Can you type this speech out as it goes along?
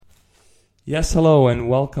Yes, hello, and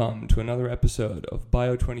welcome to another episode of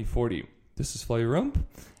Bio 2040. This is Flavie Rump,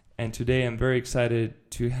 and today I'm very excited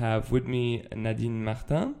to have with me Nadine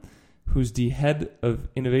Martin, who's the head of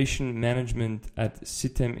innovation management at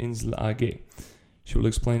Systeminsel AG. She will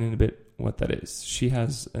explain in a bit what that is. She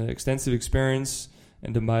has extensive experience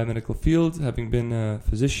in the biomedical field, having been a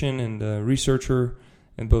physician and a researcher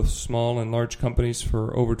in both small and large companies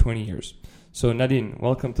for over 20 years. So Nadine,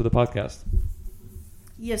 welcome to the podcast.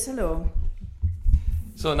 Yes, hello.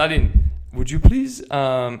 So Nadine, would you please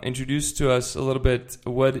introduce to us a little bit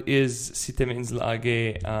what is Systeminsel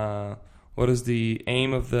AG? What is the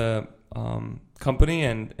aim of the company,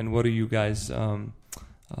 and what do you guys do?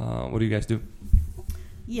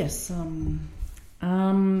 Yes. So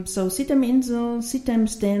Systeminsel, System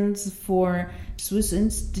stands for Swiss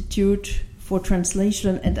Institute for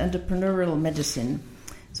Translation and Entrepreneurial Medicine.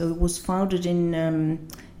 So it was founded in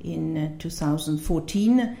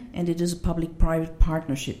 2014, and it is a public-private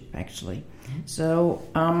partnership, actually. Mm-hmm. So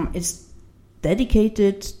it's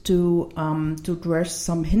dedicated to address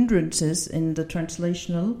some hindrances in the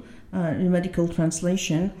translational, in medical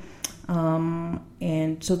translation.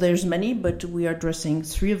 And so there's many, but we are addressing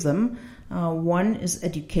three of them. One is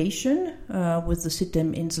education with the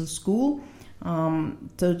Systeminsel School.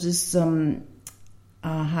 So this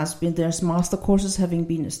there's master courses having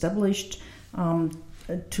been established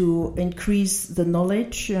to increase the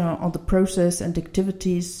knowledge on the process and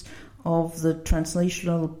activities of the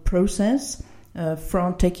translational process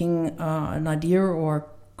from taking an idea or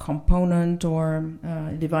component or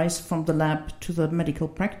device from the lab to the medical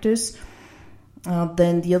practice.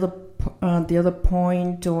 Then the other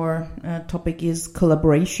point or topic is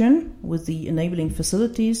collaboration with the enabling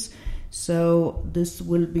facilities. So this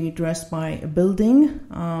will be addressed by a building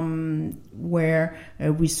where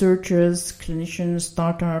researchers, clinicians,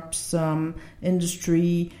 startups,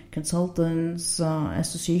 industry, consultants,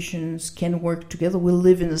 associations can work together, will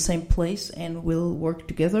live in the same place and will work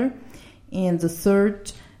together. And the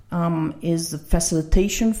third is the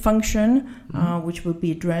facilitation function, which will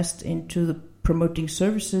be addressed into the promoting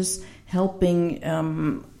services,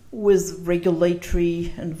 helping with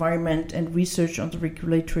regulatory environment and research on the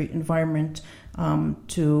regulatory environment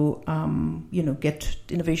to get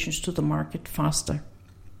innovations to the market faster.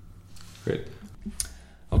 Great.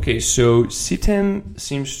 Okay, so System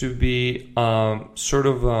seems to be sort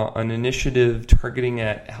of an initiative targeting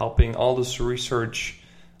at helping all this research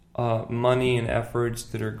money and efforts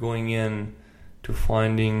that are going in to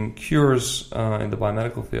finding cures in the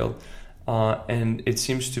biomedical field. And it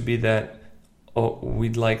seems to be that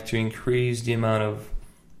we'd like to increase the amount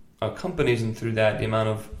of companies, and through that, the amount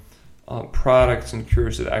of products and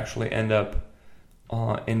cures that actually end up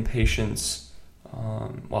in patients,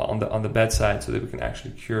 on the bedside, so that we can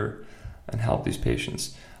actually cure and help these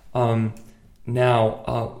patients.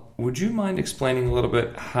 Now, would you mind explaining a little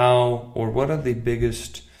bit how, or what are the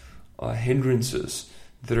biggest hindrances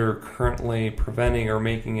that are currently preventing or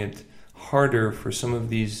making it harder for some of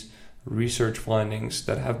these research findings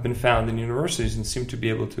that have been found in universities and seem to be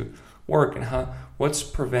able to work, and what's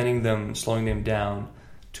preventing them, slowing them down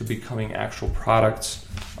to becoming actual products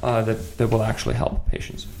that will actually help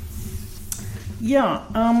patients? Yeah,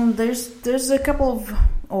 there's a couple of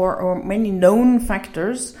or many known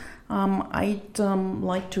factors. I'd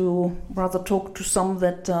like to rather talk to some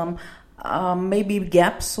that maybe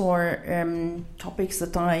gaps or topics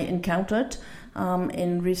that I encountered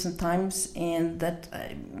in recent times, and that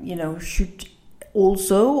should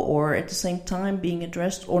also, or at the same time, being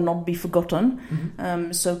addressed or not be forgotten.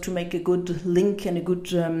 Mm-hmm. So to make a good link and a good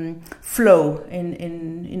flow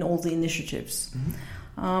in all the initiatives.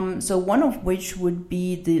 Mm-hmm. So one of which would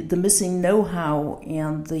be the missing know-how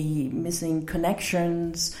and the missing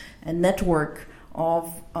connections and network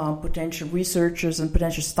of potential researchers and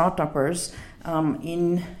potential startuppers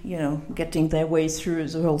in getting their way through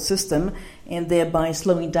the whole system, and thereby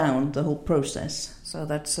slowing down the whole process. So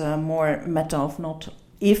that's more a matter of not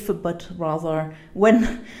if, but rather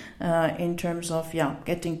when, in terms of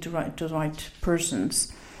getting to the right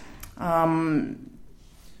persons.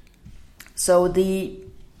 So there.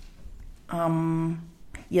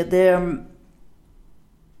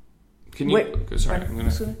 Can you? Sorry, I'm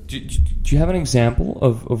gonna. Do you have an example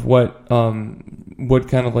of what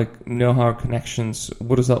kind of like know-how connections?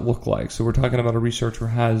 What does that look like? So we're talking about a researcher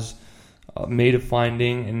has made a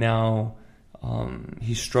finding, and now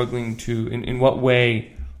he's struggling to. In what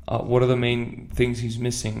way? What are the main things he's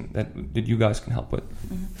missing that you guys can help with?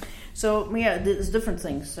 Mm-hmm. So yeah, there's different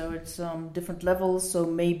things. So it's different levels. So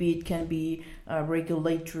maybe it can be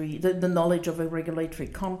regulatory, the knowledge of a regulatory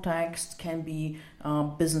context, can be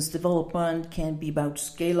business development, can be about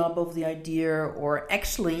scale up of the idea, or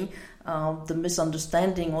actually the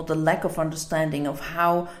misunderstanding or the lack of understanding of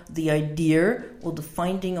how the idea or the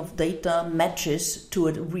finding of data matches to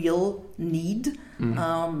a real need,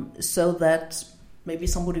 so that maybe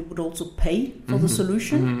somebody would also pay for the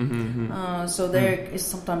solution. So there is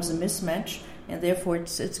sometimes a mismatch, and therefore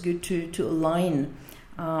it's good to align.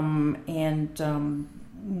 And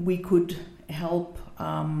we could help,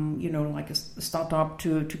 like a startup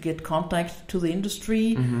to get contact to the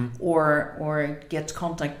industry, or get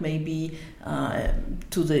contact maybe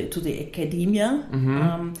to the academia.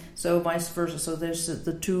 So vice versa. So there's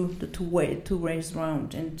the two ways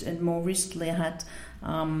around. And more recently, I had.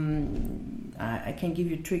 I can give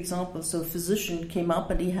you 2 examples. So a physician came up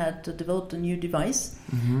and he had developed a new device,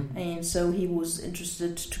 and so he was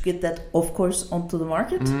interested to get that, of course, onto the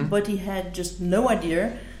market, but he had just no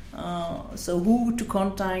idea. So who to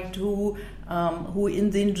contact, who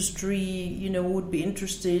in the industry, would be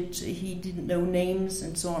interested. He didn't know names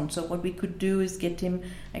and so on. So what we could do is get him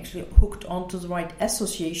actually hooked onto the right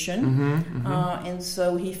association, and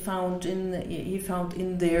so he found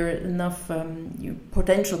in there enough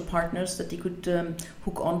potential partners that he could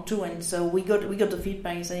hook onto. And so we got the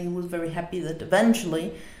feedback saying he was very happy that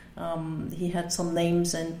eventually he had some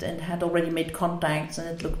names and had already made contacts,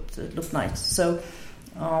 and it looked nice. So.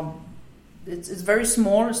 It's very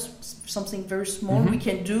small. It's something very small we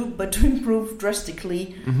can do, but to improve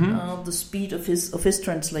drastically the speed of his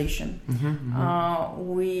translation.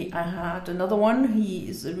 I had another one. He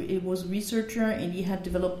was a researcher, and he had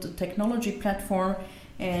developed a technology platform.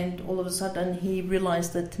 And all of a sudden, he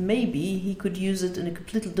realized that maybe he could use it in a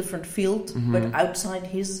completely different field, but outside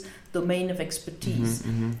his domain of expertise.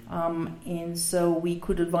 And so we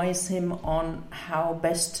could advise him on how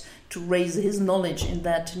best to raise his knowledge in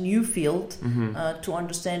that new field, to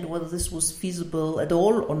understand whether this was feasible at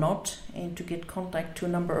all or not, and to get contact to a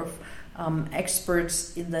number of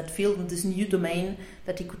experts in that field, in this new domain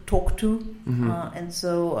that he could talk to, and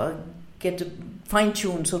so get to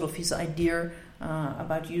fine-tune sort of his idea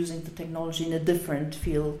about using the technology in a different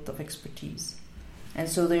field of expertise. And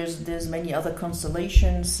so there's many other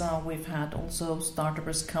constellations. We've had also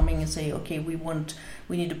startups coming and say, okay, we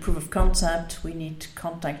need a proof of concept, we need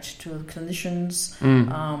contact to clinicians.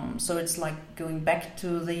 So it's like going back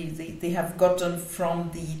to they have gotten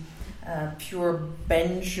from the pure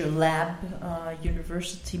bench lab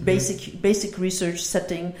university basic research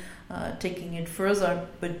setting, taking it further.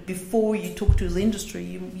 But before you talk to the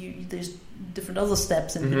industry, there's different other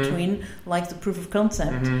steps in between, like the proof of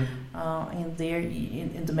concept. And there,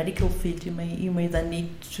 in the medical field, you may then need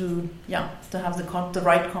to have the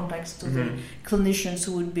right contacts to the clinicians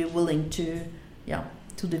who would be willing to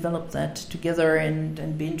develop that together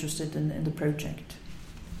and be interested in the project.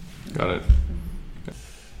 Got it.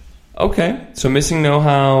 Okay, so missing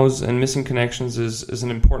know-hows and missing connections is an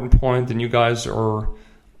important point, and you guys are,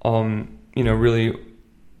 really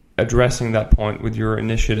addressing that point with your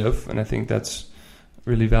initiative, and I think that's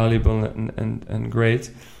really valuable and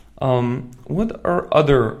great. What are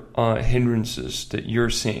other hindrances that you're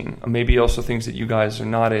seeing? Maybe also things that you guys are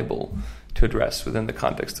not able to address within the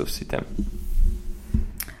context of CITEM?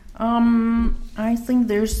 I think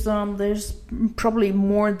there's probably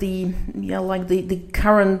more the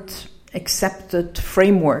current accepted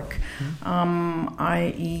framework,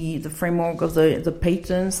 i.e. the framework of the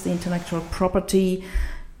patents, the intellectual property,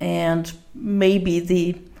 and maybe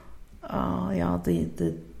the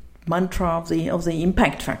mantra of the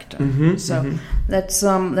impact factor.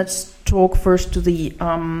 Let's talk first to the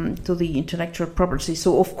intellectual property.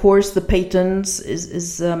 So of course the patents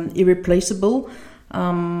is irreplaceable,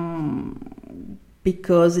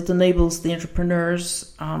 because it enables the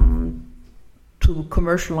entrepreneurs to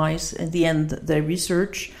commercialize in the end their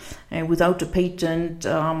research, and without a patent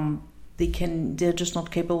they're just not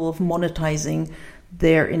capable of monetizing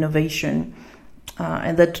their innovation,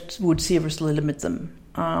 and that would seriously limit them.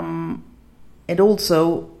 And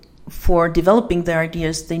also, for developing their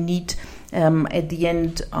ideas, they need at the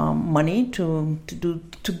end money to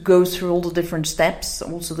go through all the different steps,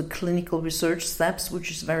 also the clinical research steps, which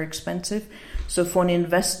is very expensive. So for an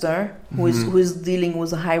investor who is dealing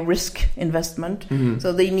with a high risk investment,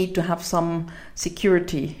 so they need to have some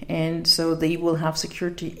security, and so they will have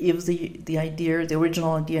security if the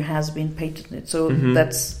original idea has been patented. So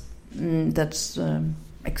that's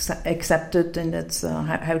accepted, and that's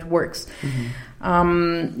how it works.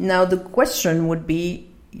 Now the question would be,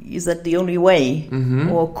 is that the only way,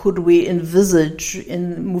 or could we envisage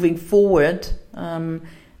in moving forward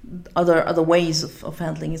other ways of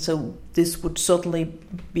handling it? So this would certainly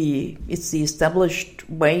be, it's the established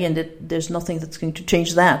way, and there's nothing that's going to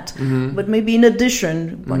change that. But maybe in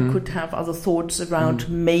addition, one could have other thoughts around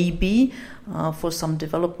maybe for some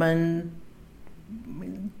development,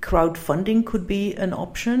 crowdfunding could be an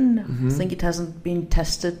option. I think it hasn't been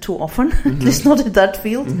tested too often, at least not in that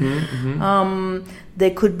field.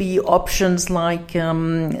 There could be options like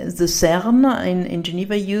the CERN in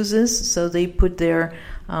Geneva uses. So they put their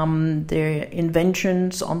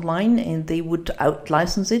inventions online, and they would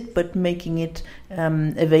out-license it, but making it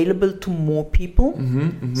available to more people.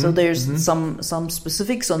 So there's some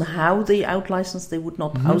specifics on how they out-license. They would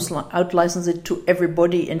not out-license it to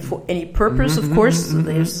everybody and for any purpose, of course.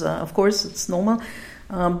 There's, of course, it's normal.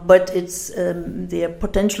 But it's they are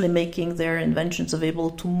potentially making their inventions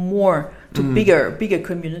available to bigger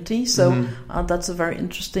community. So that's a very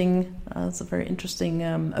interesting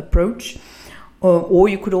approach. Or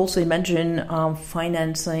you could also imagine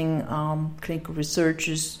financing clinical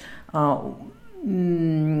researches or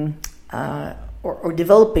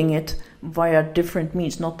developing it via different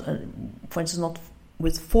means. Not, for instance, not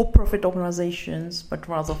with for-profit organizations, but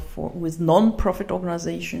rather with non-profit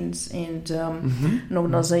organizations, and an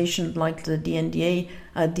organization like the DNDi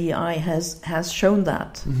has shown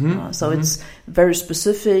that. So it's very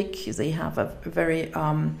specific. They have a very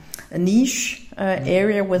a niche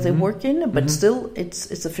area where they work in, but still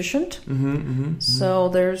it's efficient. So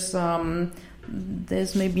there's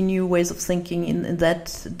maybe new ways of thinking in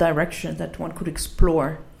that direction that one could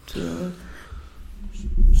explore.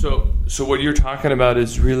 So what you're talking about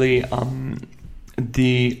is really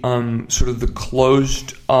the sort of the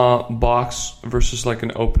closed box versus like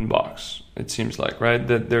an open box. It seems like, right?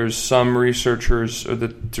 That there's some researchers, or the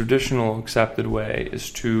traditional accepted way is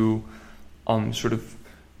to sort of,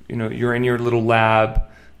 you're in your little lab,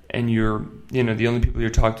 and the only people you're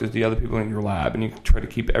talking to is the other people in your lab, and you try to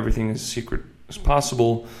keep everything as secret as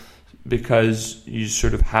possible, because you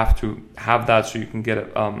sort of have to have that so you can get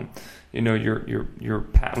it. Your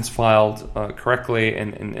patents filed correctly,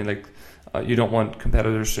 and like you don't want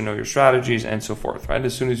competitors to know your strategies and so forth, right?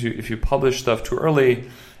 As soon as if you publish stuff too early,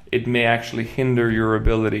 it may actually hinder your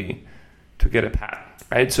ability to get a patent,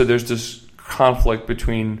 right? So there's this conflict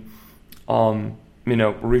between,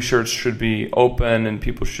 research should be open and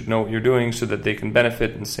people should know what you're doing so that they can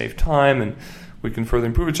benefit and save time, and we can further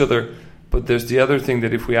improve each other. But there's the other thing,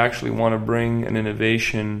 that if we actually want to bring an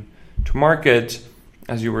innovation to market,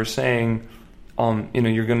 as you were saying,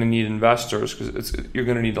 you're going to need investors, because you're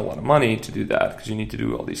going to need a lot of money to do that, because you need to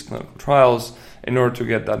do all these clinical trials. In order to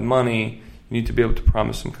get that money, you need to be able to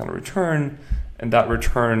promise some kind of return, and that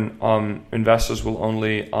return investors will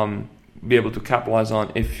only be able to capitalize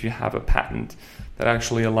on if you have a patent that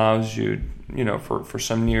actually allows you, for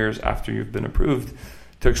some years after you've been approved,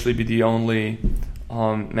 to actually be the only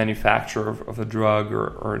manufacturer of a drug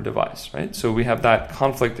or a device, right? So we have that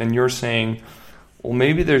conflict, and you're saying, well,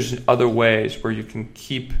 maybe there's other ways where you can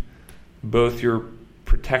keep both your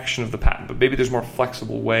protection of the patent, but maybe there's more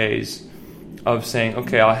flexible ways of saying,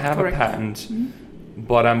 okay, I'll have a patent,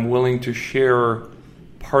 but I'm willing to share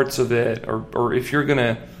parts of it, or if you're going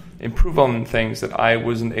to improve on things that I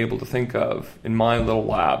wasn't able to think of in my little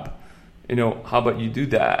lab, how about you do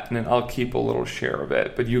that, and then I'll keep a little share of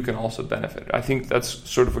it, but you can also benefit. I think that's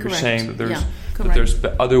sort of what you're saying, that there's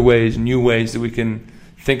other ways, new ways that we can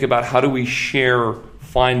think about how do we share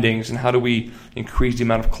findings and how do we increase the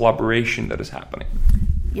amount of collaboration that is happening.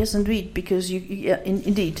 Yes, indeed, because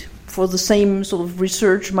indeed, for the same sort of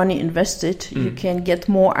research money invested, you can get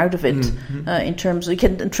more out of it in terms of, you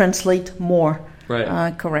can translate more.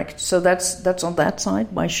 Right. Correct. So that's on that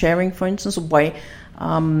side, by sharing, for instance, or by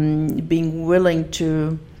being willing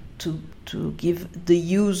to give the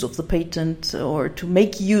use of the patent, or to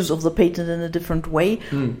make use of the patent in a different way,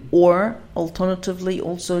 or alternatively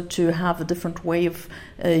also to have a different way of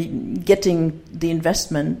getting the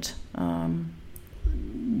investment.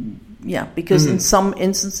 Because in some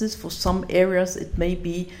instances, for some areas, it may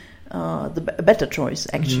be a better choice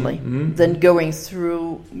actually than going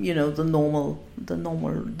through doing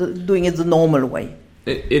it the normal way.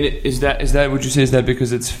 Is that would you say, is that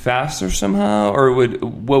because it's faster somehow, or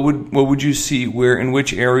what would you see, where, in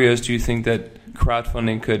which areas do you think that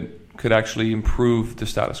crowdfunding could actually improve the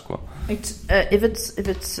status quo?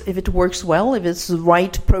 If it works well, if it's the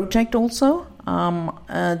right project also,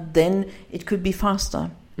 then it could be faster.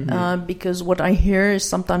 Because what I hear is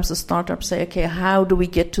sometimes the startups say, okay, how do we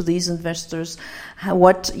get to these investors? They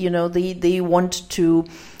want to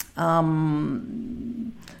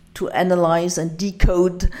to analyze and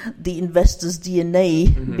decode the investor's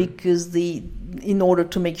DNA, because in order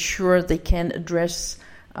to make sure they can address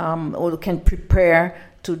or can prepare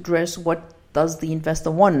to address what does the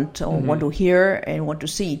investor want or want to hear and want to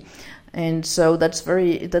see. And so that's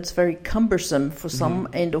very cumbersome for some.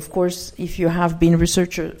 And of course, if you have been a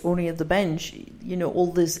researcher only at the bench,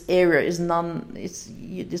 all this area is you're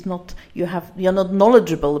not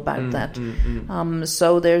knowledgeable about that.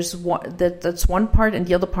 So there's that's one part, and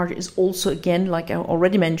the other part is also, again, like I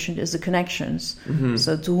already mentioned, is the connections.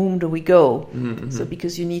 So to whom do we go? So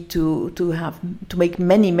because you need to make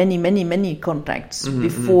many contacts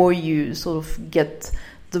before you sort of get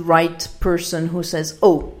the right person who says,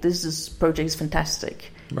 "Oh, this project is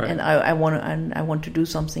fantastic, and I want to do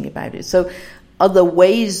something about it." So, other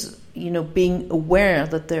ways, being aware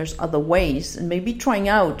that there's other ways, and maybe trying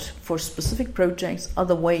out for specific projects,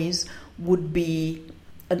 other ways would be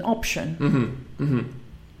an option.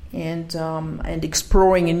 And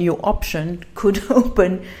exploring a new option could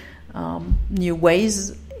open new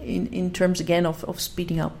ways in terms again of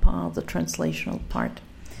speeding up the translational part.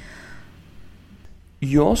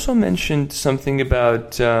 You also mentioned something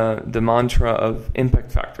about the mantra of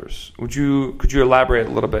impact factors. Could you elaborate a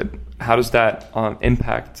little bit? How does that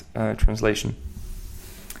impact translation?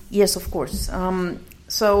 Yes, of course.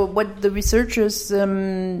 So what the researchers,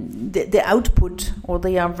 the output, or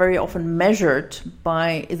they are very often measured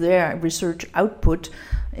by their research output,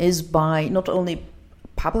 is by not only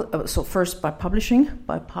first by publishing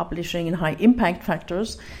in high impact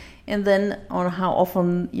factors, and then on how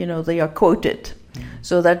often they are quoted.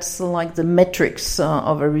 So that's like the metrics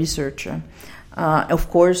of a researcher. Of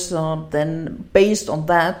course, then based on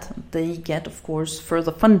that, they get, of course,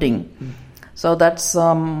 further funding. So that's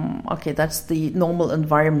that's the normal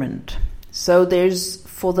environment. So there's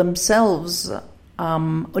for themselves,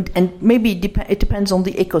 and maybe it depends on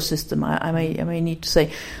the ecosystem. I may need to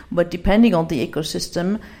say, but depending on the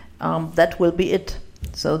ecosystem, that will be it.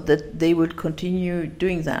 So that they will continue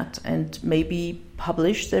doing that and maybe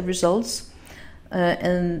publish their results.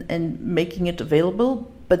 And making it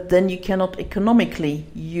available, but then you cannot economically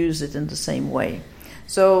use it in the same way.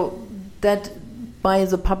 So that by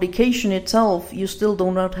the publication itself, you still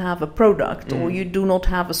do not have a product, or you do not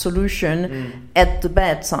have a solution at the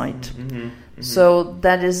bedside. So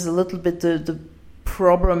that is a little bit the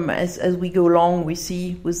problem as we go along. We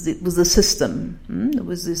see with the system,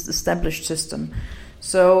 with this established system.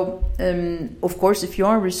 So of course, if you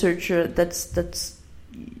are a researcher, that's that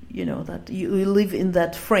you live in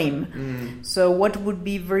that frame. So what would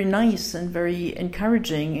be very nice and very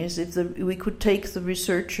encouraging is if we could take the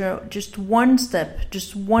researcher just one step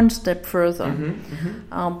further.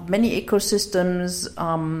 Many ecosystems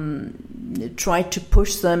try to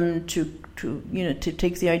push them to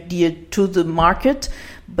take the idea to the market,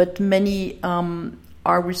 but many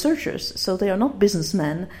are researchers, so they are not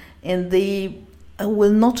businessmen, and they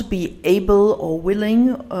will not be able or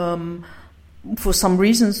willing for some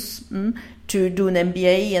reasons to do an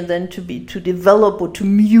MBA and then to develop or to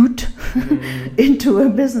mute into a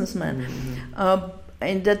businessman,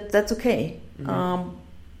 and that's okay.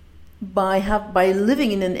 By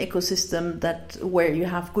living in an ecosystem where you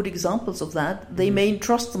have good examples of that, they may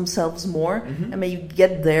trust themselves more and may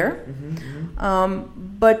get there.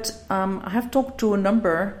 But I have talked to a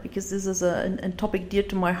number, because this is a topic dear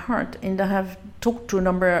to my heart, and I have talked to a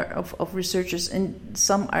number of researchers, and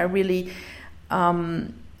some are really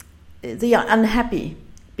they are unhappy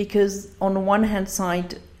because on the one hand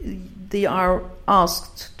side they are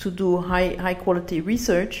asked to do high quality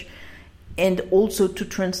research and also to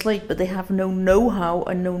translate, but they have no know-how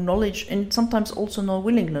and no knowledge, and sometimes also no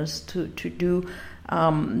willingness to do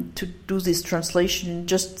this translation.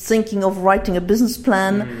 Just thinking of writing a business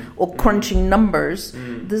plan or crunching numbers.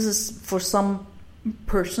 This is for some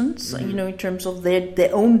persons, in terms of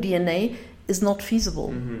their own DNA, is not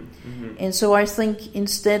feasible. And so I think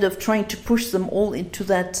instead of trying to push them all into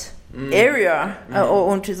that area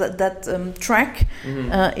or onto that track,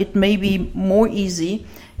 it may be more easy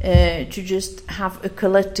to just have a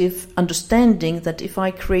collective understanding that if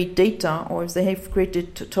I create data, or if they have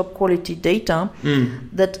created top quality data,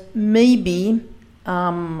 that maybe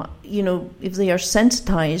if they are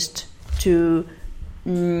sensitized to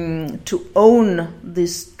own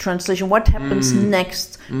this translation, what happens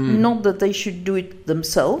next, not that they should do it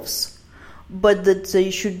themselves, but that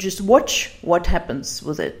they should just watch what happens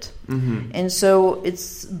with it. And so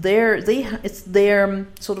it's their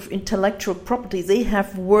sort of intellectual property. They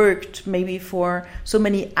have worked maybe for so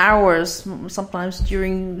many hours, sometimes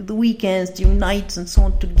during the weekends, during nights and so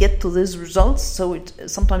on, to get to these results. So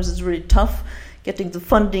sometimes it's really tough getting the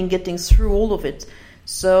funding, getting through all of it.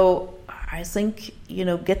 So I think,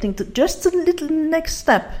 getting to just a little next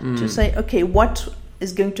step to say, okay, what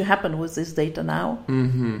is going to happen with this data now?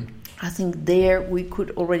 Mm-hmm. I think there we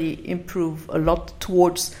could already improve a lot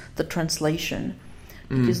towards the translation.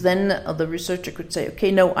 Because then the researcher could say,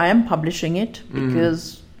 okay, no, I am publishing it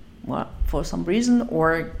because, for some reason,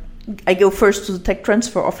 or I go first to the tech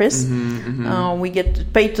transfer office, we get the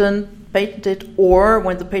patented, or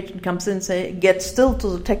when the patent comes in, get still to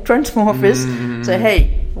the tech transfer office, say,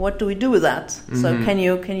 hey, what do we do with that? So can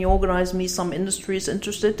you organize me some industries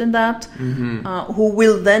interested in that, who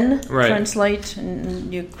will then translate,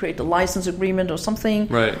 and you create a license agreement or something,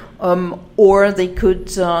 or they could,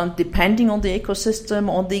 depending on the ecosystem,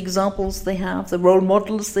 on the examples they have, the role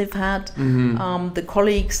models they've had, the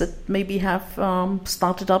colleagues that maybe have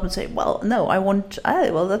started up and say, well, no,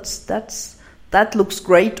 that looks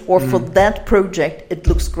great, or for that project it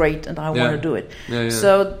looks great and I want to do it.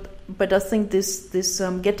 So, but I think this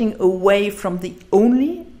getting away from the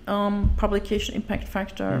only publication impact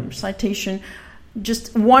factor citation,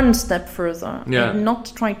 just one step further, and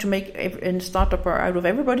not trying to make a startup out of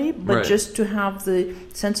everybody, but just to have the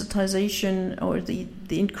sensitization or the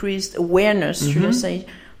increased awareness, should I say,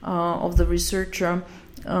 of the researcher,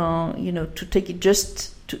 to take it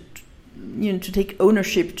to take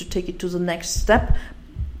ownership, to take it to the next step,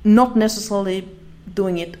 not necessarily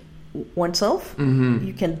doing it oneself.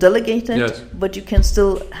 You can delegate it, but you can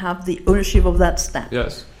still have the ownership of that step.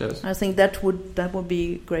 Yes. I think that would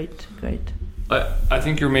be great. I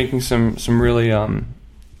think you're making some really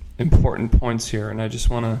important points here, and I just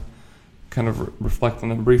want to kind of reflect on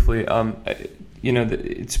them briefly.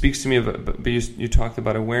 It speaks to me but you talked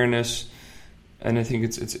about awareness. And I think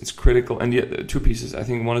it's critical. And yet, two pieces. I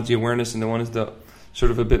think one is the awareness, and the one is the sort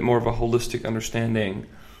of a bit more of a holistic understanding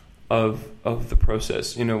of the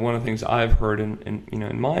process. One of the things I've heard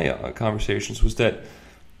in my conversations was that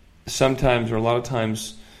sometimes, or a lot of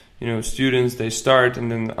times, students, they start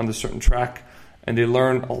and then on a certain track, and they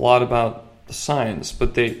learn a lot about the science,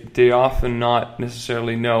 but they often not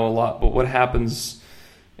necessarily know a lot. But what happens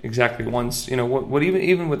exactly once, what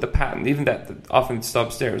even with the patent, even that often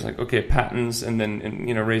stops there. It's like, okay, patents, and then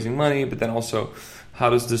raising money, but then also how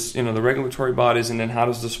does this, the regulatory bodies, and then how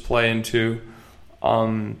does this play into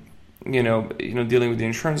dealing with the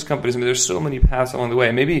insurance companies. I mean, there's so many paths along the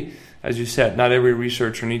way. Maybe, as you said, not every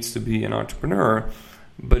researcher needs to be an entrepreneur,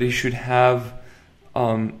 but he should have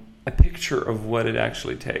a picture of what it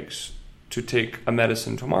actually takes to take a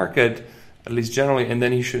medicine to market, at least generally, and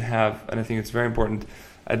then he should have, and I think it's very important,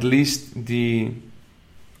 at least the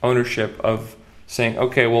ownership of saying,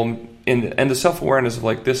 okay, well, and the self-awareness of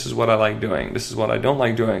like, this is what I like doing, this is what I don't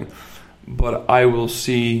like doing, but I will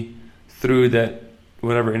see through that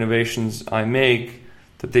whatever innovations I make,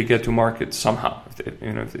 that they get to market somehow,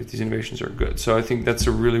 if these innovations are good. So I think that's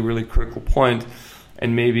a really, really critical point.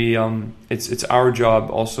 And maybe it's our job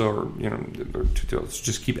also, to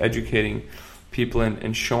just keep educating people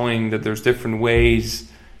and showing that there's different ways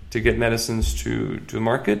to get medicines to the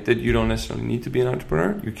market, that you don't necessarily need to be an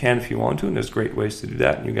entrepreneur. You can if you want to, and there's great ways to do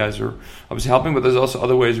that. And you guys are obviously helping, but there's also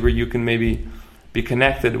other ways where you can maybe be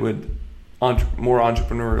connected with more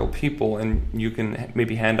entrepreneurial people, and you can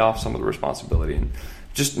maybe hand off some of the responsibility. And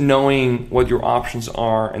just knowing what your options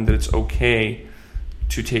are, and that it's okay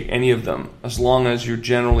to take any of them, as long as you're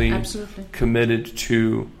generally committed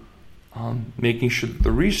to making sure that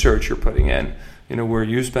the research you're putting in, where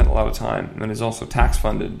you spend a lot of time and is also tax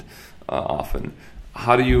funded often.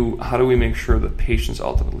 How do we make sure that patients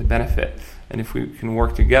ultimately benefit? And if we can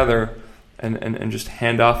work together and just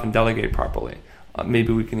hand off and delegate properly,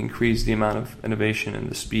 maybe we can increase the amount of innovation and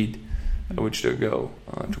the speed at which they go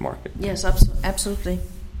to market. Yes, absolutely.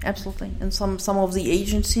 And some of the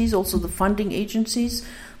agencies, also the funding agencies,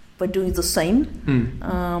 by doing the same.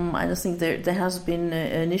 I think there has been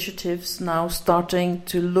initiatives now starting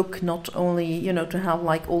to look not only, to have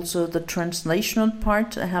like also the translational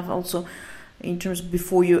part, have also in terms of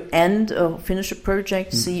before you end or finish a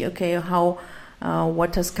project, see, okay, how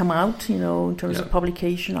what has come out, in terms of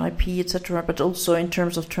publication, IP, etc., but also in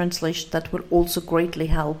terms of translation, that will also greatly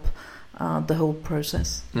help the whole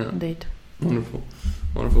process. Yeah. Indeed.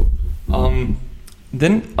 Wonderful.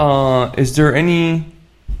 Then, is there any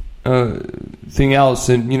thing else?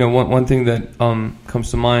 And one thing that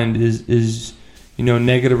comes to mind is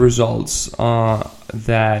negative results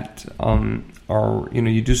that are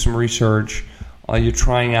you do some research, you're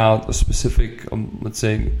trying out a specific let's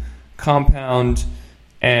say compound,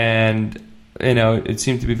 and it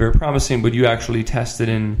seemed to be very promising, but you actually tested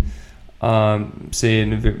in say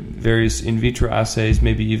in various in vitro assays,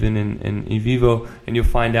 maybe even in vivo, and you'll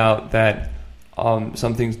find out that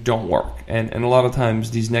some things don't work, and a lot of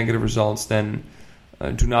times these negative results then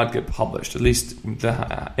do not get published. At least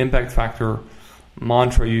the impact factor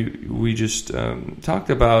mantra we just talked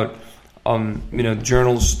about.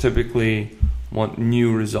 Journals typically want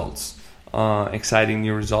new results, exciting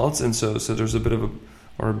new results, and so there's a bit of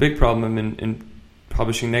a big problem in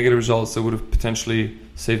publishing negative results that would have potentially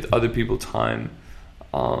saved other people time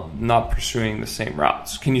not pursuing the same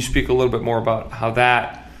routes. Can you speak a little bit more about how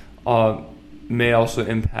that may also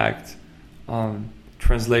impact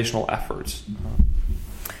translational efforts?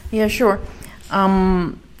 Yeah, sure.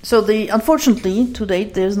 So unfortunately, to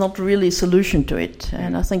date, there's not really a solution to it,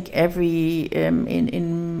 and I think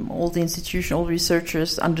in all the institutions, all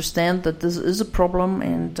researchers understand that this is a problem.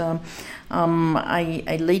 And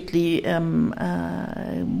I lately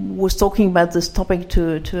was talking about this topic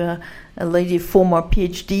to a lady, former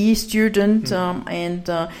PhD student, and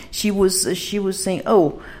she was saying,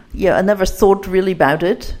 "Oh, yeah, I never thought really about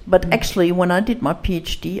it, but actually, when I did my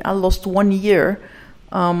PhD, I lost 1 year."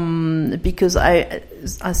 Because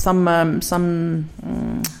some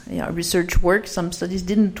research work, some studies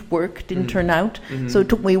didn't turn out. Mm-hmm. So it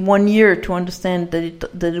took me 1 year to understand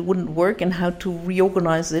that it wouldn't work and how to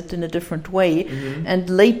reorganize it in a different way. Mm-hmm. And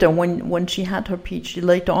later, when she had her PhD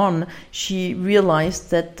later on, she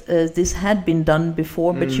realized that this had been done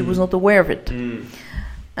before, but she was not aware of it.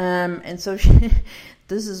 And so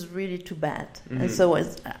this is really too bad. Mm-hmm. And so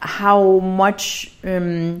how much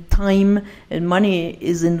time and money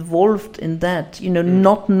is involved in that,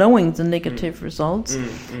 not knowing the negative results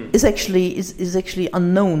is actually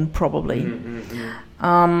unknown, probably.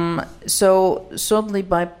 So certainly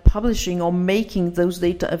by publishing or making those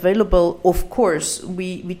data available, of course,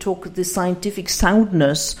 we talk the scientific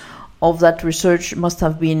soundness of that research must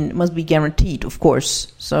be guaranteed, of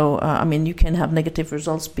course. So you can have negative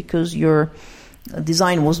results because your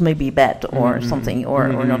design was maybe bad or something, or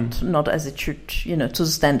not as it should, to the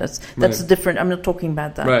standards. That's different. I'm not talking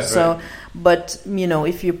about that. Right. But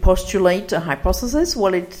if you postulate a hypothesis,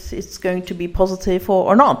 well, it's going to be positive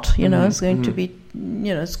or not. It's going to be,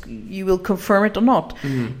 you will confirm it or not.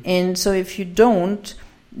 And so if you don't,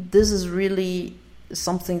 this is really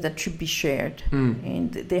something that should be shared.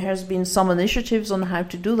 And there has been some initiatives on how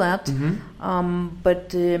to do that, but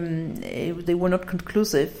they were not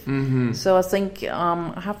conclusive. So I think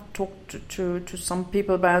I have talked to some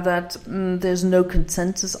people about that. There's no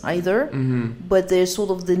consensus either, but there's sort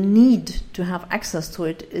of the need to have access to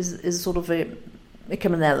it is sort of a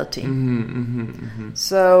commonality.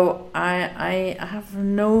 So I have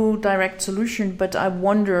no direct solution, but I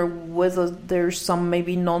wonder whether there's some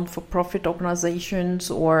maybe non-for-profit organizations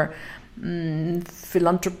or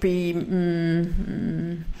philanthropy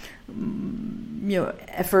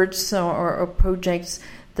efforts or projects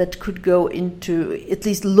that could go into at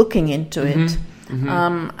least looking into it,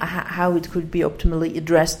 how it could be optimally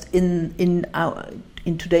addressed in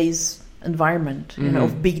today's environment,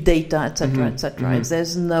 of big data, etc., etc. If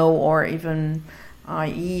there's no, or even,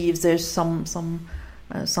 i.e., if there's some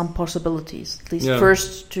possibilities, at least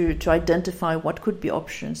first to identify what could be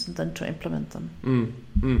options and then to implement them.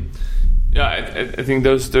 Yeah, I think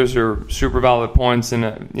those are super valid points, and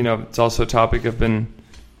it's also a topic I've been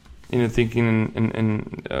thinking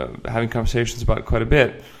and having conversations about quite a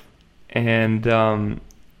bit, and.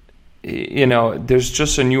 There's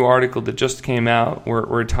just a new article that just came out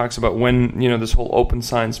where it talks about when, this whole open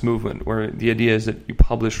science movement, where the idea is that you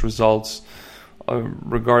publish results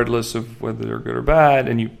regardless of whether they're good or bad,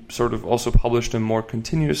 and you sort of also publish them more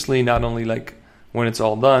continuously, not only like when it's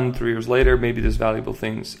all done 3 years later. Maybe there's valuable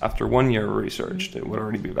things after 1 year of research that would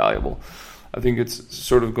already be valuable. I think it's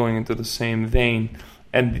sort of going into the same vein.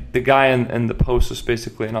 And the guy in the post is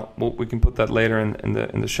basically, and we can put that later in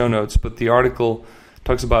the show notes, but the article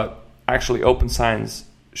talks about actually open science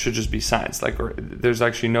should just be science. There's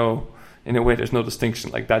actually there's no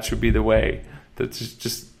distinction. That should be the way that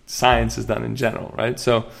just science is done in general, right?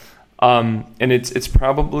 So, and it's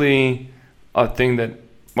probably a thing that,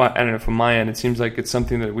 well, I don't know, from my end, it seems like it's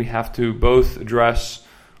something that we have to both address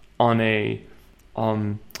on a,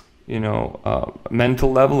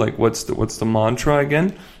 mental level, like what's the mantra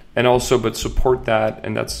again, and also, but support that,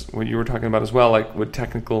 and that's what you were talking about as well, like with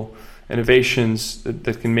technical innovations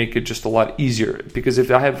that can make it just a lot easier. Because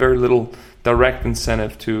if I have very little direct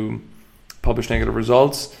incentive to publish negative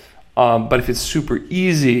results, but if it's super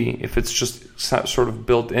easy, if it's just sort of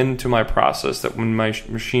built into my process that when my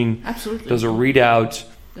machine does a readout,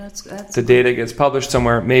 the data gets published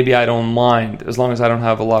somewhere, maybe I don't mind, as long as I don't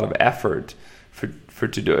have a lot of effort for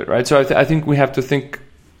to do it, right? So I think we have to think,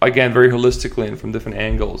 again, very holistically and from different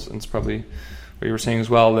angles. And it's probably what you were saying as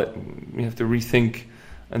well, that we have to rethink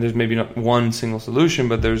and there's maybe not one single solution,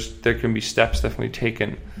 but there can be steps definitely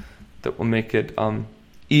taken that will make it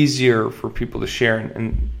easier for people to share.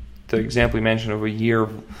 And the example you mentioned of a year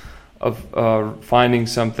of finding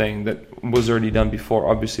something that was already done before,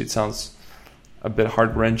 obviously it sounds a bit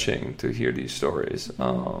heart-wrenching to hear these stories.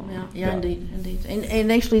 Indeed.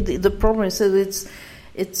 And actually the problem is that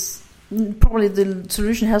it's probably the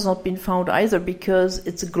solution has not been found either, because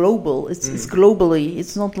it's global. It's globally.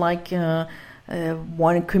 It's not like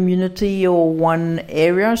one community or one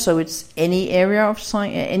area. So it's any area of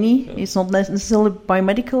science. It's not necessarily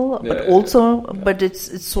biomedical, but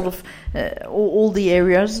it's sort of all the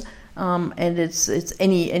areas. And it's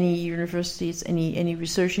any university, it's any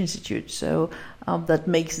research institute. So that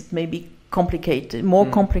makes it maybe more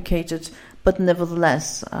complicated. But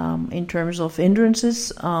nevertheless, in terms of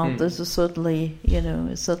hindrances, this is certainly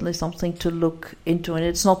it's certainly something to look into. And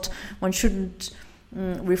it's not, one shouldn't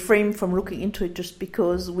refrain from looking into it just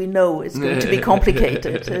because we know it's going to be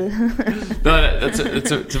complicated.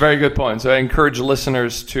 It's a very good point. So I encourage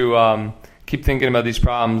listeners to keep thinking about these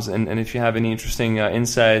problems, and if you have any interesting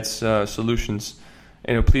insights, solutions,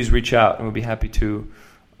 please reach out, and we'll be happy to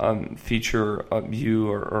feature you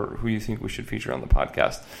or who you think we should feature on the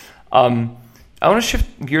podcast. I want to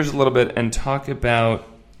shift gears a little bit and talk about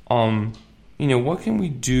what can we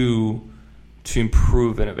do to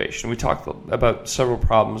improve innovation. We talked about several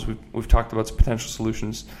problems. We've talked about some potential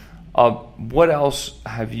solutions. What else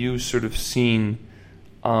have you sort of seen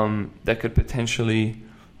that could potentially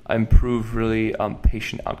improve really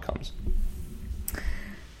patient outcomes?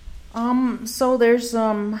 So there's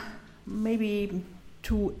maybe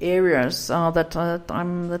two areas that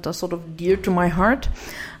are sort of dear to my heart,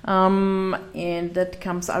 and that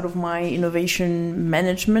comes out of my innovation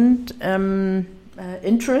management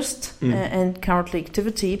interest and currently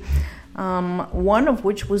activity. One of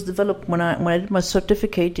which was developed when I did my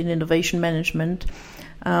certificate in innovation management,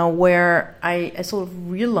 where I sort of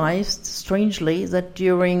realized strangely that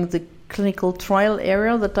during the clinical trial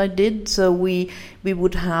area that I did, so we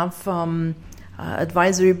would have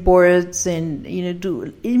advisory boards and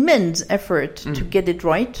do immense effort to get it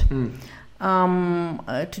right,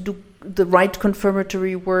 to do the right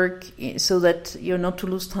confirmatory work, so that not to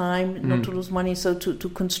lose time, not to lose money, so to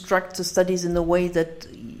construct the studies in a way that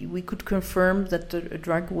we could confirm that the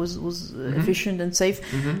drug was efficient and safe,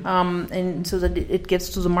 and so that it gets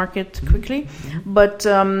to the market quickly. But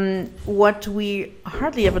what we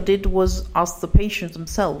hardly ever did was ask the patients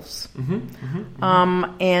themselves.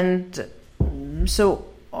 And so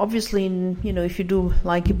obviously, if you do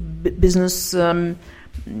like business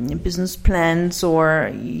plans,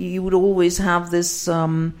 or you would always have this,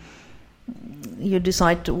 you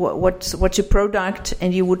decide what's your product,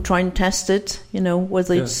 and you would try and test it,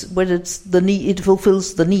 whether it's the need, it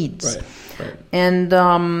fulfills the needs. Right. And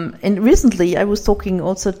recently I was talking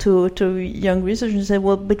also to young researchers and said,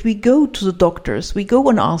 well, but we go to the doctors, we go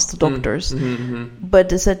and ask the doctors, but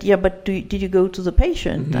they said, yeah, but did you go to the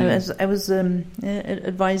patient? I was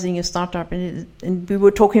advising a startup, and we were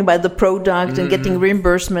talking about the product and getting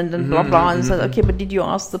reimbursement and blah blah, and said, okay, but did you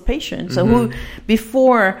ask the patient? So who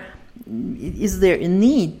before? Is there a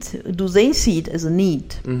need? Do they see it as a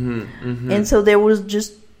need? And so there was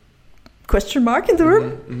just question mark in the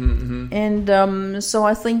room. And so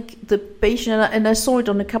I think the patient, and I saw it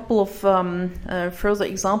on a couple of further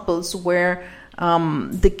examples where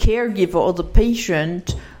the caregiver or the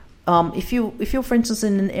patient, if you're for instance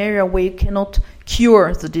in an area where you cannot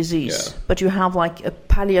cure the disease, but you have like a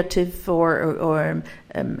palliative or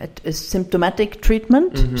a symptomatic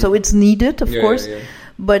treatment, so it's needed, of course.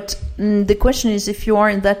 But the question is, if you're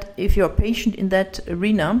a patient in that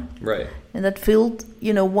arena, right, in that field,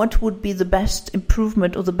 what would be the best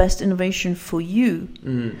improvement or the best innovation for you?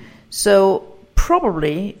 So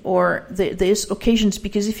probably, or there's occasions,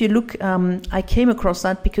 because if you look, I came across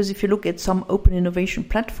that because if you look at some open innovation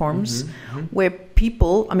platforms where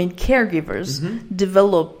people, caregivers,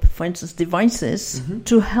 develop, for instance, devices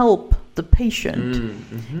to help the patient.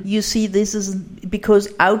 You see, this is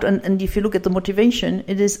because and if you look at the motivation,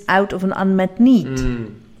 it is out of an unmet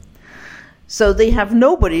need. So they have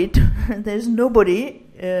nobody, there's nobody,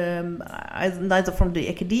 neither from the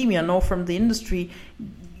academia nor from the industry,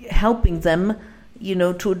 helping them,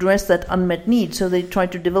 to address that unmet need. So they try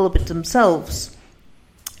to develop it themselves.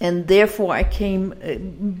 And therefore I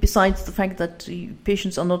came, besides the fact that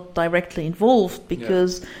patients are not directly involved,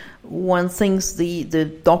 because one thinks the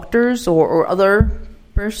doctors or other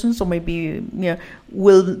persons, or maybe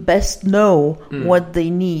will best know what they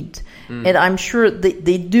need. And I'm sure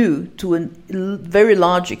they do to a very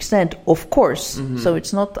large extent, of course. So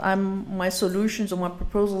it's not my solutions or my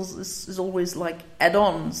proposals is always like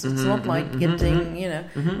add-ons. It's not like getting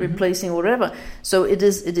replacing whatever. So it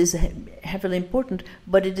is heavily important,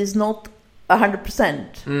 but it is not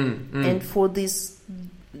 100%. And for this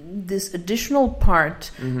additional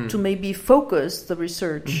part to maybe focus the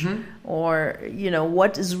research or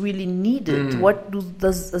what is really needed, what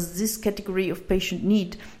does this category of patient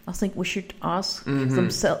need, I think we should ask them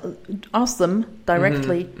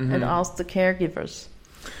directly and ask the caregivers.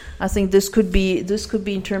 I think this could be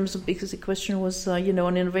in terms of, because the question was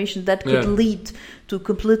on innovation, that could lead to a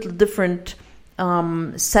completely different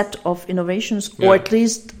set of innovations, or at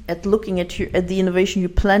least at looking at the innovation you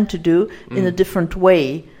plan to do in a different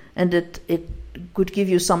way, and it could give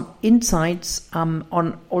you some insights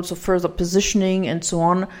on also further positioning and so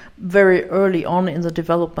on very early on in the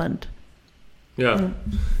development.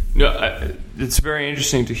 It's very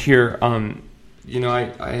interesting to hear.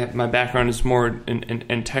 My background is more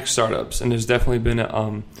in tech startups, and there's definitely been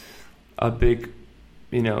a big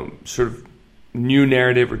sort of new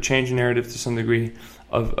narrative or change narrative to some degree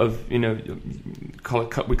of we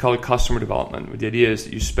call it customer development. The idea is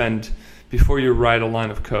that you spend, before you write a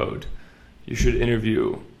line of code, you should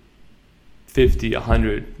interview 50,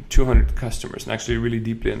 100, 200 customers and actually really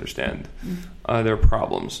deeply understand their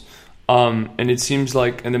problems. And it seems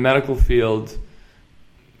like in the medical field,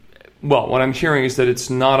 well, what I'm hearing is that it's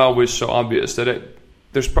not always so obvious that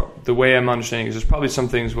the way I'm understanding is there's probably some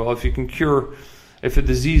things, well, if a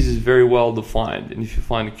disease is very well defined and if you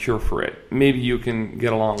find a cure for it, maybe you can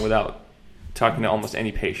get along without talking to almost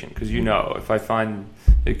any patient, because if I find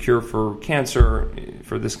a cure for cancer,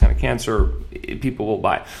 for this kind of cancer, people will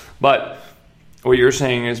buy. But what you're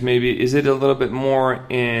saying is is it a little bit more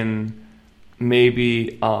in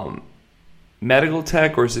maybe medical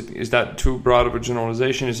tech, or is that too broad of a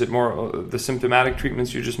generalization? Is it more the symptomatic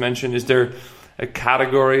treatments you just mentioned? Is there a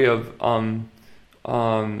category of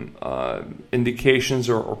indications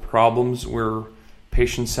or problems where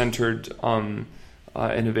patient-centered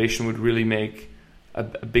innovation would really make a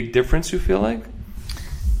big difference, you feel like?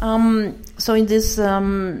 So in this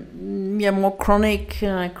more chronic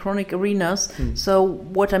arenas, so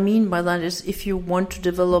what I mean by that is, if you want to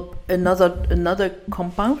develop another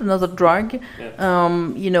compound, another drug,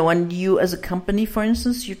 and you as a company, for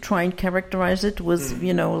instance, you try and characterize it with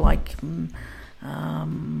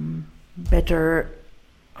better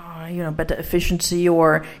efficiency,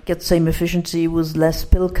 or get same efficiency with less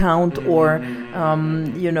pill count, or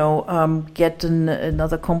get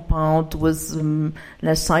another compound with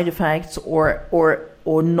less side effects, or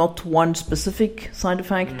not one specific side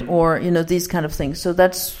effect, or these kind of things. So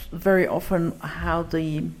that's very often how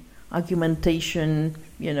the argumentation,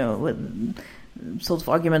 sort of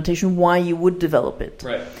argumentation why you would develop it.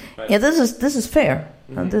 Right. Yeah, this is fair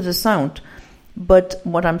and this is sound. But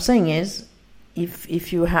what I'm saying is,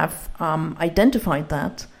 if you have identified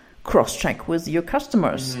that, cross-check with your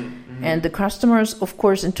customers. And the customers, of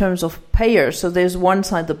course, in terms of payers. So there's one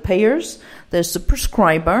side, the payers, there's the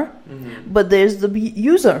prescriber, but there's the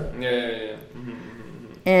user.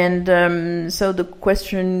 And so the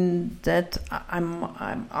question that I'm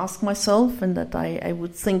ask myself, and that I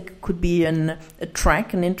would think could be an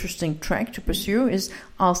interesting track to pursue, is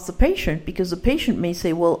ask the patient, because the patient may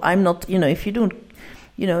say, well, I'm not, if you don't,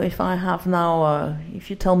 if I have now,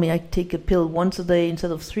 if you tell me I take a pill once a day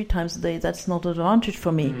instead of 3 times a day, that's not an advantage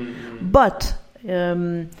for me. But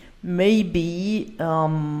maybe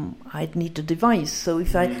I'd need a device. So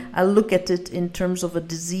if I look at it in terms of a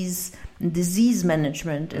disease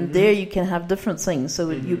management, and there you can have different things.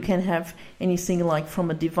 So you can have anything like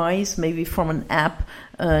from a device, maybe from an app,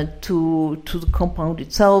 to the compound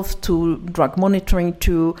itself, to drug monitoring,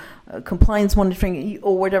 to compliance monitoring,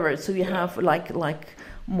 or whatever. So you have like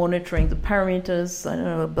monitoring the parameters, I don't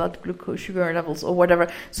know, blood glucose, sugar levels, or whatever.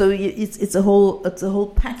 So it's a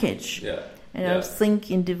whole package. Yeah. And I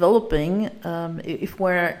think in developing, if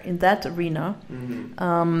we're in that arena,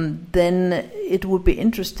 then it would be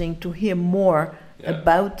interesting to hear more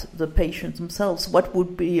about the patients themselves. What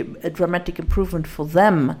would be a dramatic improvement for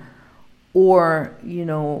them? Or,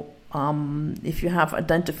 if you have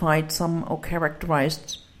identified some or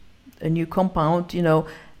characterized a new compound,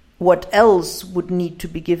 what else would need to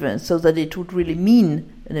be given so that it would really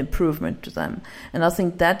mean an improvement to them. And I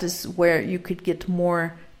think that is where you could get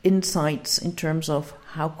more insights in terms of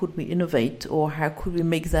how could we innovate, or how could we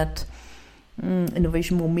make that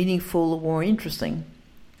innovation more meaningful or more interesting.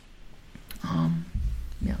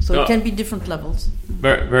 So it can be different levels.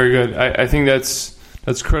 Very, very good. I think that's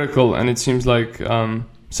That's critical, and it seems like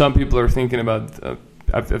some people are thinking about.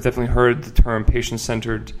 I've definitely heard the term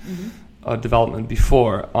patient-centered development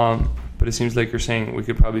before, but it seems like you're saying we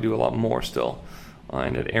could probably do a lot more still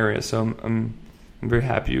in that area. So I'm very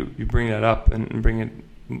happy you bring that up and bring it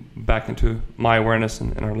back into my awareness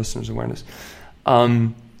and our listeners' awareness.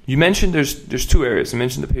 You mentioned there's two areas. You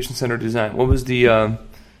mentioned the patient-centered design. What was the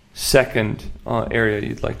second area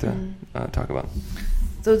you'd like to talk about?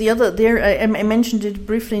 So the other there, I mentioned it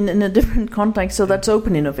briefly in a different context. So that's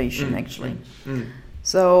open innovation, actually.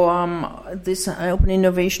 So this open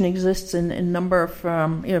innovation exists in a number of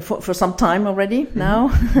for some time already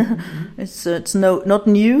now. It's not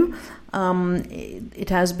new. It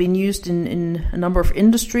has been used in a number of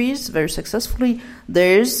industries very successfully.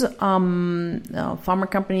 There's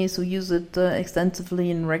pharma companies who use it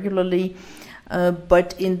extensively and regularly.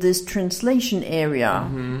 But in this translation area,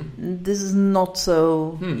 this is not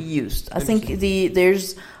so used. I think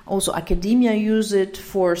there's also academia use it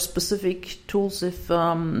for specific tools, if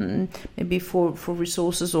maybe for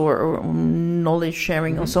resources or knowledge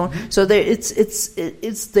sharing or so on. So there,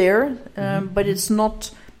 it's there, but it's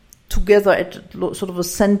not together at sort of a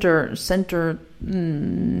center.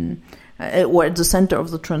 Or at the center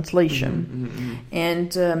of the translation,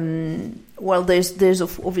 and well, there's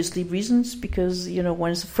obviously reasons, because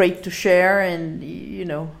one is afraid to share, and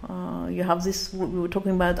you have this. We were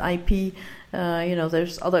talking about IP.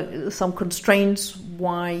 There's some constraints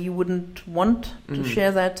why you wouldn't want to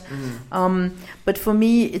share that. But for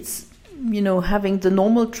me, it's having the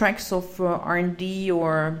normal tracks of R&D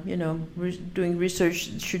or doing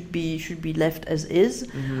research should be left as is.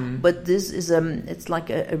 But this is it's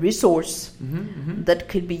like a resource that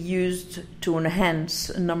could be used to enhance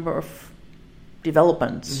a number of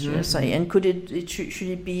developments. Say, and should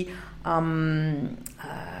it be?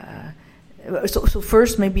 So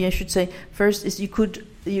first, maybe I should say first is you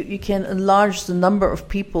can enlarge the number of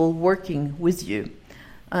people working with you.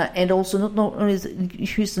 And also not only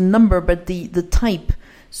increase the number, but the type.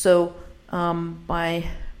 So by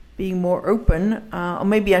being more open, or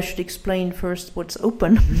maybe I should explain first what's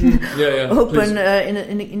open. Open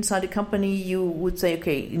inside a company, you would say,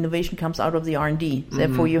 okay, innovation comes out of the R&D.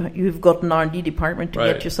 Therefore, you've got an R&D department to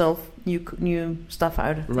get yourself new stuff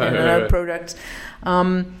out, products.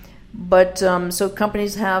 So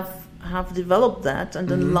companies have developed that and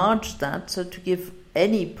enlarged that, so to give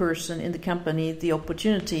any person in the company the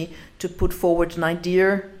opportunity to put forward an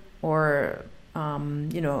idea or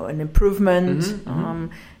an improvement,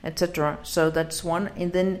 etc. So that's one.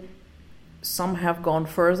 And then some have gone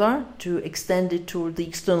further to extend it to the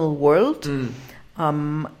external world.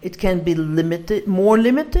 It can be more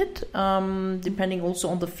limited, depending also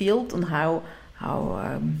on the field and how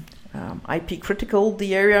IP critical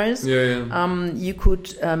the area is. You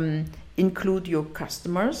could include your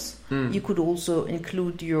customers. You could also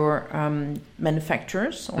include your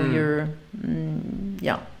manufacturers or your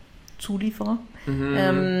Zulieferer.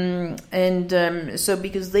 So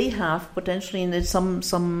because they have potentially in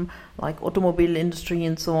some like automobile industry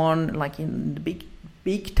and so on, like in the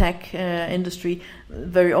big tech industry,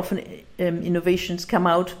 very often innovations come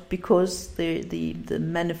out because the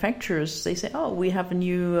manufacturers, they say, oh, we have a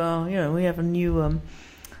new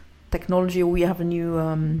technology, or we have a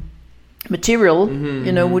new material,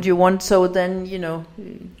 would you want? So then,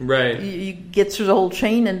 you get through the whole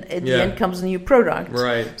chain, and at the end comes a new product.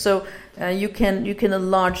 Right. So you can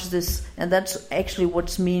enlarge this, and that's actually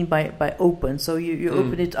what's mean by open. So you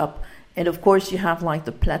open it up, and of course you have like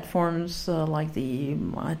the platforms, like the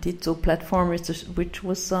Ditto platform, which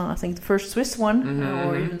was I think the first Swiss one,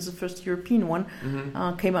 or even the first European one,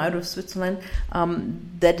 came out of Switzerland.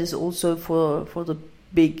 That is also for the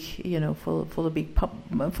big, for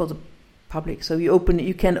the public. So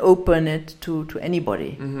you can open it to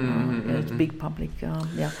anybody. It's big public.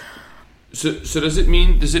 So does it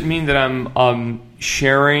mean that I'm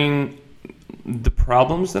sharing the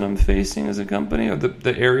problems that I'm facing as a company, or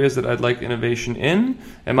the areas that I'd like innovation in?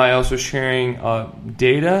 Am I also sharing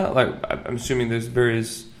data? Like, I'm assuming there's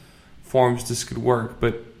various forms this could work,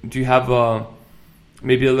 but do you have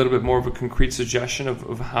maybe a little bit more of a concrete suggestion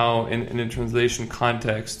of how in a translation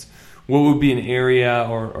context, what would be an area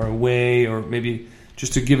or a way, or maybe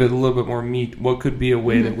just to give it a little bit more meat, what could be a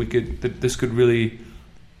way that this could really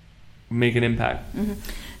make an impact?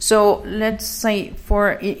 So let's say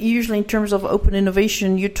usually in terms of open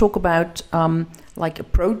innovation, you talk about like a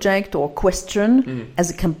project or question as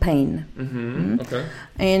a campaign. Okay.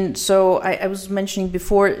 And so I was mentioning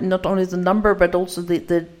before, not only the number, but also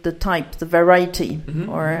the type, the variety,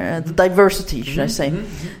 or the diversity, should I say.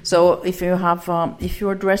 So if you have, if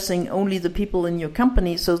you're addressing only the people in your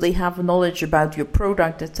company, so they have knowledge about your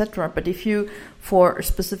product, etc. But if you, for a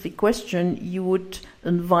specific question, you would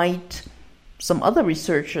invite some other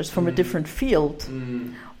researchers from a different field,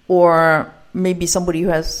 or maybe somebody who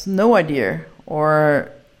has no idea,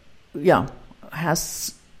 or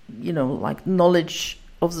has, like knowledge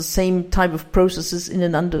of the same type of processes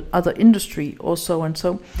in other industry or so and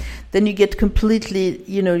so, then you get completely,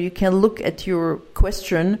 you can look at your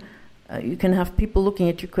question, you can have people looking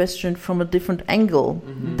at your question from a different angle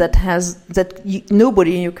that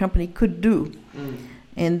nobody in your company could do.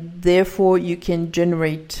 And therefore you can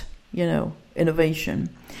generate, innovation.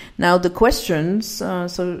 Now the questions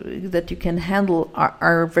so that you can handle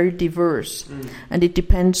are very diverse, and it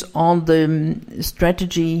depends on the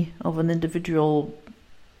strategy of an individual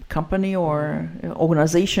company or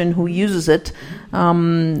organization who uses it,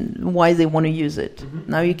 why they want to use it.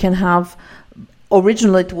 Now you can have,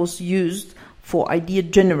 originally it was used for idea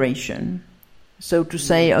generation. So to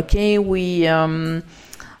say, okay, we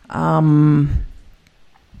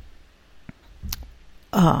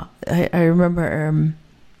I remember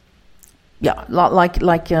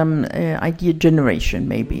idea generation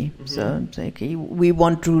maybe. So say, okay, we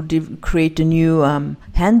want to create a new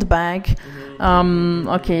handbag.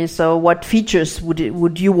 Okay, so what features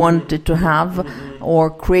would you want it to have, or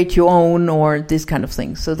create your own, or this kind of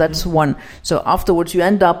thing. So that's one. So afterwards,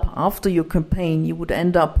 after your campaign, you would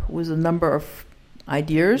end up with a number of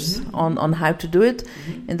ideas on how to do it,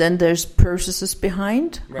 and then there's processes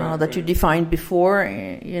behind that you defined before,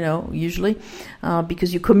 usually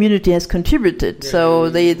because your community has contributed, so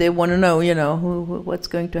they want to know, what's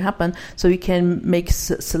going to happen. So you can make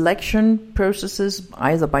selection processes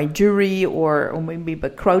either by jury or maybe by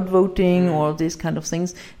crowd voting or these kind of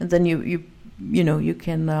things, and then you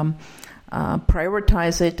can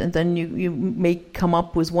prioritize it, and then you may come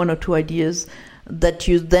up with one or two ideas that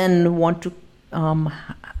you then want to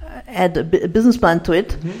add a business plan to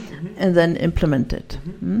it, and then implement it.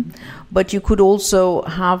 But you could also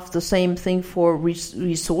have the same thing for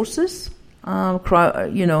resources,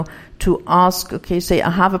 to ask, okay, say I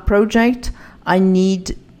have a project, I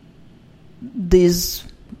need this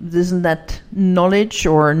and that knowledge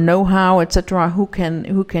or know-how, etc. Who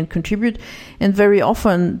can contribute? And very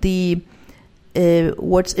often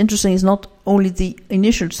what's interesting is not only the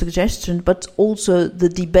initial suggestion, but also the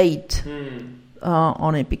debate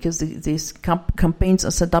on it, because these campaigns are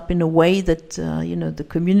set up in a way that the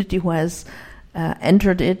community who has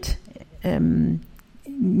entered it can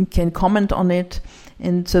comment on it,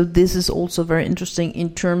 and so this is also very interesting in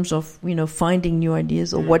terms of finding new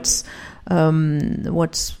ideas, or what's at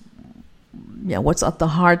the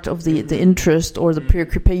heart of the interest or the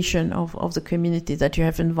preoccupation of the community that you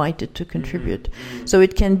have invited to contribute. So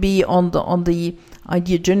it can be on the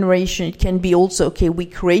idea generation. It can be also, okay, we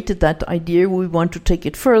created that idea, we want to take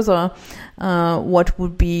it further. What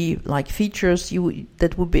would be like features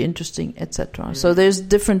that would be interesting, etc. So there's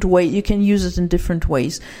different ways you can use it in different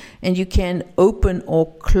ways, and you can open or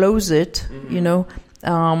close it.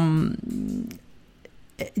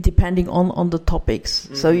 Depending on the topics.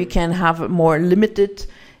 So you can have a more limited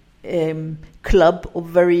club of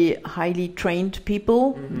very highly trained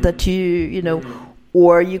people that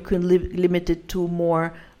or you can limit it to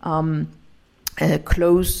more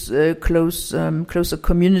closer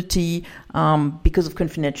community because of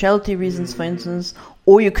confidentiality reasons, for instance,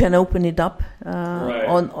 or you can open it up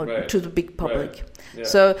to the big public. Right. Yeah.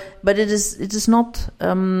 So, but it is not.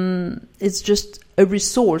 It's just a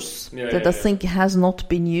resource that I think has not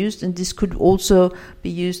been used, and this could also be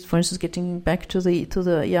used. For instance, getting back to the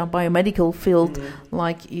biomedical field,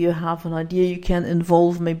 like you have an idea, you can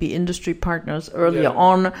involve maybe industry partners earlier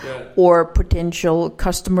on, or potential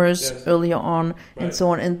customers earlier on, and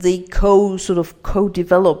so on, and they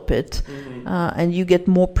co-develop it, and you get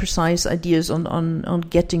more precise ideas on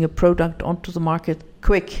getting a product onto the market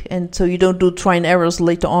quick, and so you don't do try and errors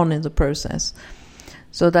later on in the process.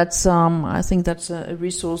 So that's I think that's a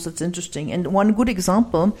resource that's interesting. And one good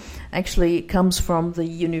example actually comes from the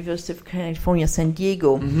University of California, San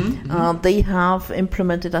Diego. They have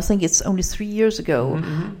implemented, I think it's only 3 years ago,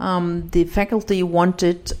 the faculty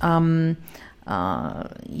wanted to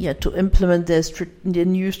implement their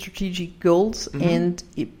new strategic goals, and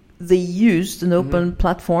they used an open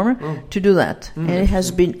platform to do that, and it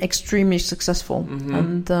has been extremely successful.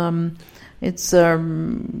 And it's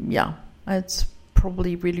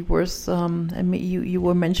probably really worth. You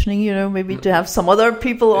were mentioning, maybe to have some other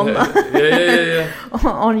people on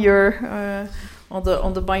on your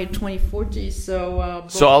on the Bio 2040. So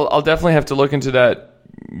I'll definitely have to look into that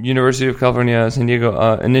University of California San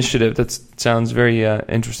Diego initiative. That sounds very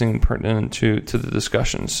interesting and pertinent to the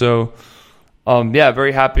discussion. So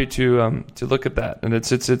very happy to look at that. And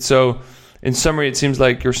it's so, in summary, it seems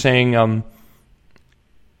like you're saying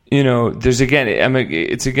there's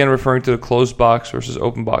it's again referring to the closed box versus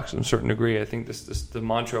open box to a certain degree. I think this the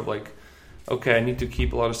mantra of like, okay, I need to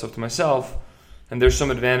keep a lot of stuff to myself, and there's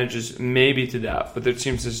some advantages maybe to that, but there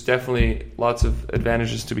seems there's definitely lots of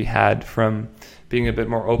advantages to be had from being a bit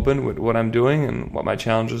more open with what I'm doing and what my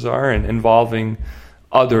challenges are, and involving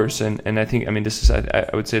others. And I think, this is, I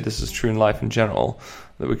would say this is true in life in general,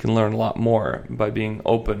 that we can learn a lot more by being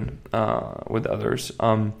open with others.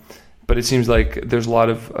 But it seems like there's a lot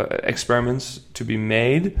of experiments to be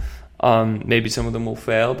made. Maybe some of them will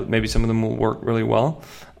fail, but maybe some of them will work really well.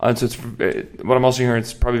 So what I'm also hearing,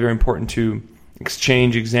 it's probably very important to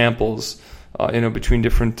exchange examples between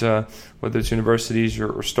different, whether it's universities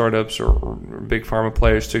or startups or big pharma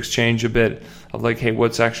players, to exchange a bit of like, hey,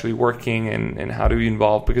 what's actually working and how do we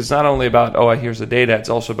involve? Because it's not only about, here's the data, it's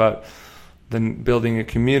also about then building a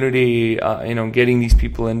community, getting these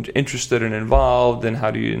people interested and involved, and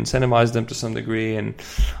how do you incentivize them to some degree, and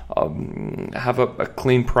have a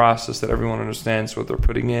clean process that everyone understands what they're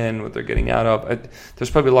putting in, what they're getting out of. There's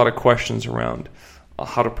probably a lot of questions around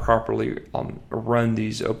how to properly run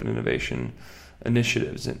these open innovation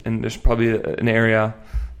initiatives, and there's probably an area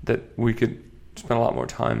that we could spend a lot more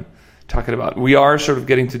time talking about. We are sort of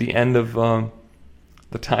getting to the end of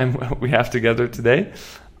the time we have together today,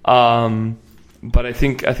 but I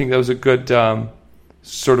think that was a good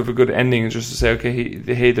sort of a good ending, just to say, okay,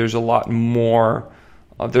 hey, there's a lot more.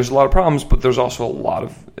 There's a lot of problems, but there's also a lot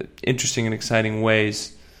of interesting and exciting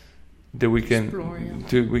ways that we can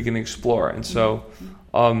explore. And so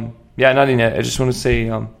Nadine, I just want to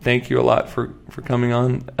say thank you a lot for coming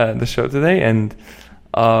on the show today, and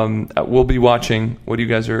we'll be watching what you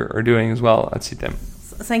guys are doing as well at CITEM.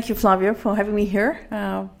 Thank you, Flavio, for having me here.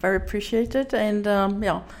 Very appreciated, and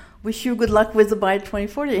wish you good luck with the Bio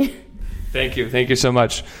 2040. Thank you so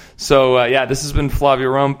much. So this has been Flavio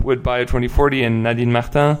Rump with Bio 2040 and Nadine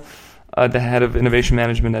Martin, the head of innovation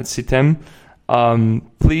management at CITEM.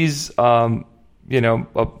 Please,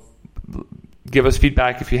 give us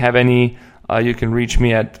feedback if you have any. You can reach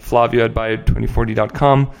me at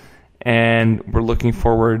flavio@bio2040.com, and we're looking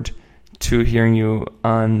forward to hearing you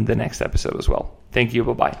on the next episode as well. Thank you.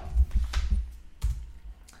 Bye-bye.